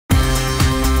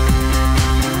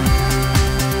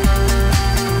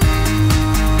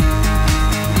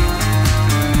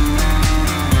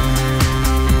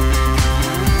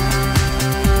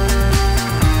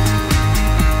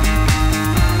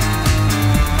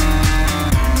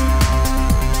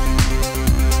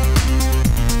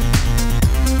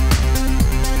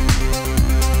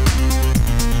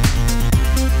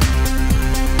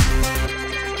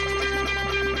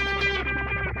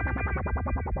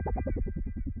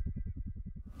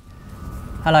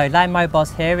Hello, Land Mobile's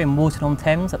here in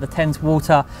Walton-on-Thames at the Thames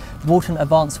Water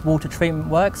Advanced Water Treatment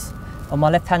Works. On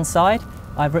my left-hand side,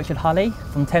 I have Richard Hulley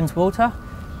from Thames Water,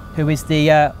 who is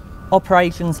the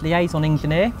Operations Liaison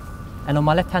Engineer. And on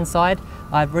my left-hand side,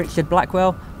 I have Richard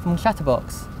Blackwell from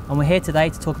Chatterbox. And we're here today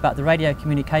to talk about the radio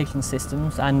communication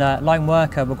systems and line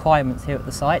worker requirements here at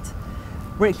the site.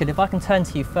 Richard, if I can turn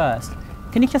to you first,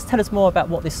 can you just tell us more about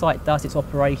what this site does, its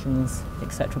operations,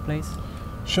 etc., please?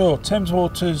 Sure. Thames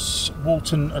Water's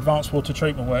Walton Advanced Water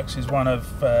Treatment Works is one of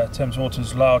Thames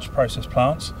Water's large process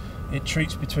plants. It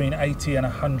treats between 80 and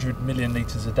 100 million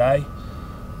litres a day,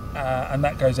 and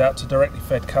that goes out to directly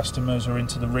fed customers or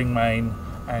into the ring main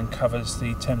and covers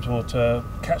the Thames Water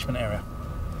catchment area.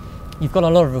 You've got a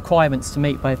lot of requirements to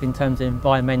meet, both in terms of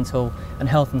environmental and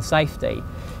health and safety.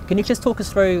 Can you just talk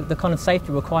us through the kind of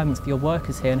safety requirements for your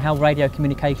workers here and how radio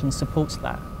communications supports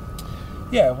that?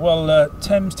 Yeah, well,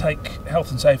 Thames take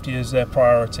health and safety as their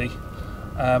priority.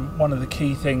 One of the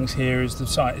key things here is the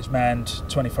site is manned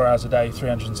 24 hours a day,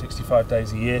 365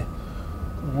 days a year.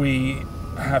 We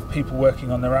have people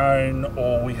working on their own,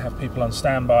 or we have people on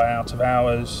standby out of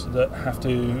hours that have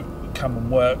to come and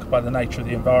work by the nature of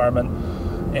the environment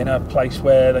in a place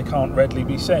where they can't readily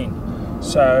be seen.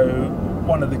 So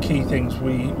one of the key things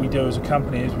we do as a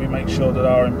company is we make sure that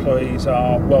our employees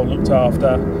are well looked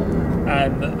after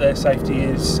and that their safety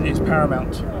is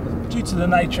paramount. Due to the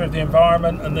nature of the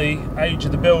environment and the age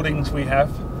of the buildings we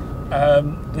have,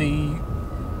 the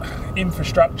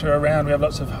infrastructure around, we have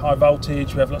lots of high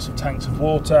voltage, we have lots of tanks of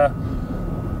water.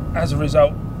 As a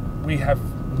result, we have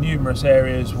numerous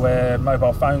areas where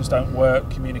mobile phones don't work,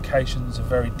 communications are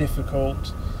very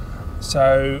difficult.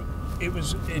 So it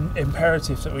was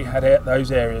imperative that we had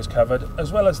those areas covered,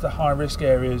 as well as the high risk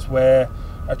areas where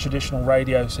a traditional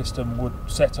radio system would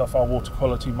set off our water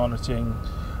quality monitoring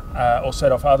or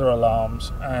set off other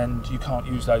alarms, and you can't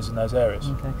use those in those areas.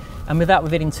 Okay. And without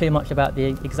revealing too much about the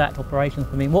exact operations,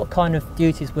 I mean, what kind of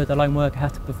duties would the lone worker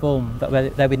have to perform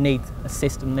that they would need a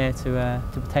system there to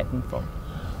protect them from?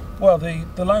 Well, the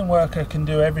lone worker can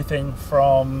do everything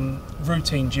from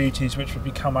routine duties, which would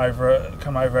be come over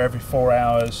every 4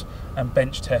 hours and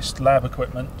bench test lab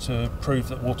equipment to prove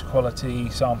that water quality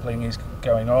sampling is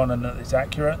going on and that it's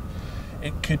accurate.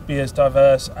 It could be as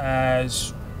diverse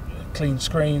as clean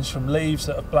screens from leaves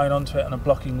that have blown onto it and are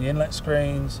blocking the inlet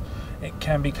screens. It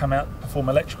can be come out, perform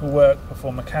electrical work,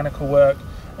 perform mechanical work,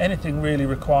 anything really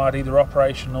required, either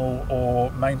operational or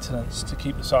maintenance, to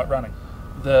keep the site running.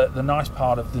 The nice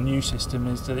part of the new system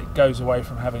is that it goes away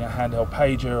from having a handheld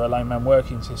pager, a lone man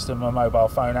working system, a mobile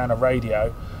phone and a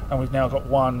radio, and we've now got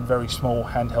one very small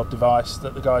handheld device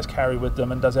that the guys carry with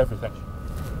them and does everything.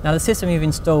 Now, the system you've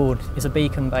installed is a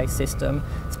beacon-based system.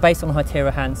 It's based on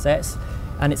Hytera handsets,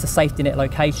 and it's a safety net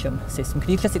location system. Can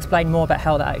you just explain more about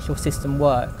how that actual system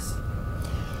works?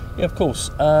 Yeah, of course.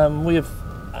 The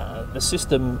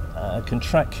system can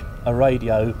track a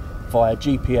radio via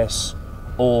GPS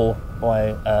or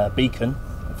by beacon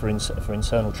for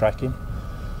internal tracking.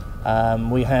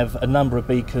 We have a number of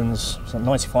beacons, so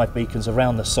 95 beacons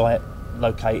around the site,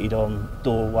 located on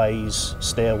doorways,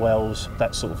 stairwells,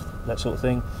 that sort of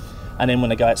thing. And then when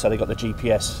they go outside, they've got the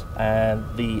GPS, and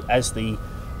the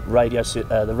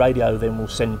radio then will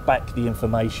send back the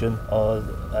information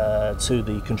to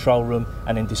the control room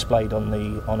and then displayed on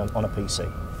a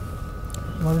PC.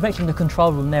 Well, we mentioned the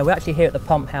control room there. We're actually here at the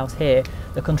pump house here.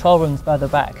 The control room's further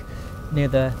back near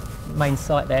the main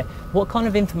site there. What kind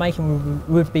of information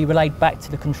would be relayed back to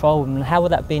the control room, and how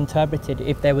would that be interpreted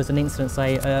if there was an incident,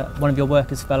 say one of your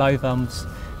workers fell over and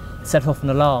set off an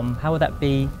alarm? How would that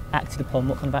be acted upon?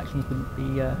 What kind of actions would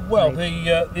be Well, made?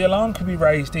 the alarm could be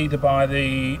raised either by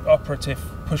the operative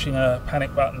pushing a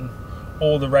panic button,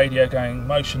 or the radio going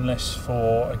motionless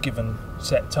for a given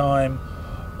set time,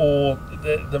 or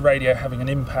the radio having an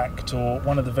impact, or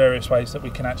one of the various ways that we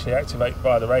can actually activate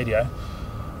via the radio.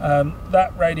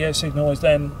 That radio signal is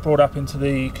then brought up into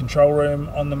the control room.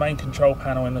 On the main control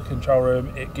panel in the control room,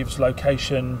 it gives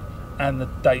location and the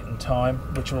date and time,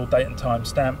 which are all date and time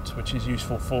stamped, which is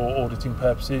useful for auditing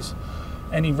purposes.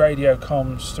 Any radio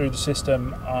comms through the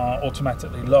system are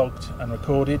automatically logged and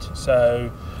recorded, so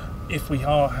if we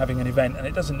are having an event, and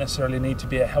it doesn't necessarily need to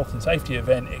be a health and safety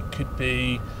event, it could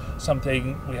be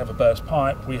something, we have a burst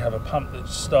pipe, we have a pump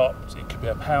that's stopped, it could be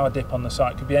a power dip on the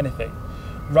site, it could be anything.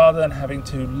 Rather than having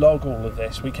to log all of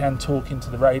this, we can talk into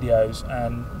the radios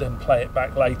and then play it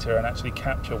back later and actually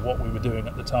capture what we were doing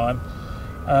at the time.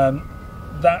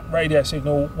 That radio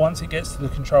signal, once it gets to the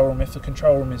control room, if the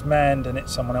control room is manned and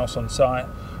it's someone else on site,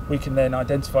 we can then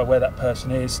identify where that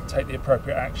person is, take the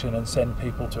appropriate action and send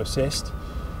people to assist.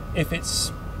 If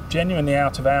it's genuinely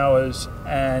out of hours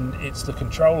and it's the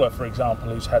controller, for example,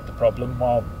 who's had the problem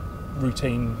while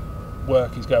routine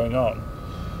work is going on,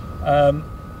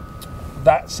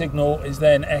 that signal is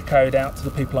then echoed out to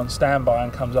the people on standby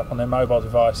and comes up on their mobile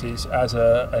devices as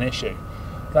an issue.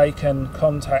 They can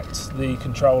contact the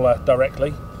controller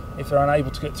directly if they're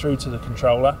unable to get through to the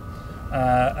controller,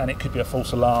 and it could be a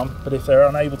false alarm, but if they're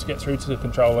unable to get through to the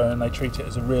controller and they treat it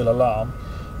as a real alarm,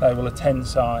 they will attend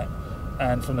site,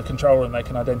 and from the control room they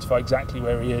can identify exactly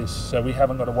where he is. So we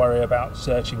haven't got to worry about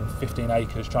searching 15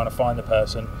 acres trying to find the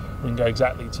person. We can go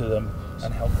exactly to them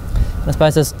and help them. I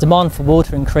suppose as demand for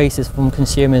water increases from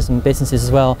consumers and businesses as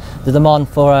well, the demand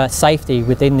for safety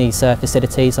within these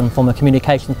facilities and from a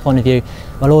communications point of view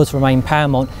will always remain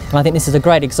paramount. And I think this is a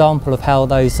great example of how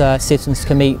those systems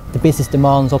can meet the business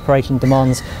demands, operation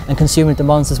demands and consumer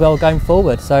demands as well going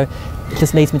forward. So it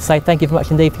just leads me to say thank you very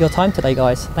much indeed for your time today,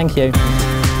 guys. Thank you.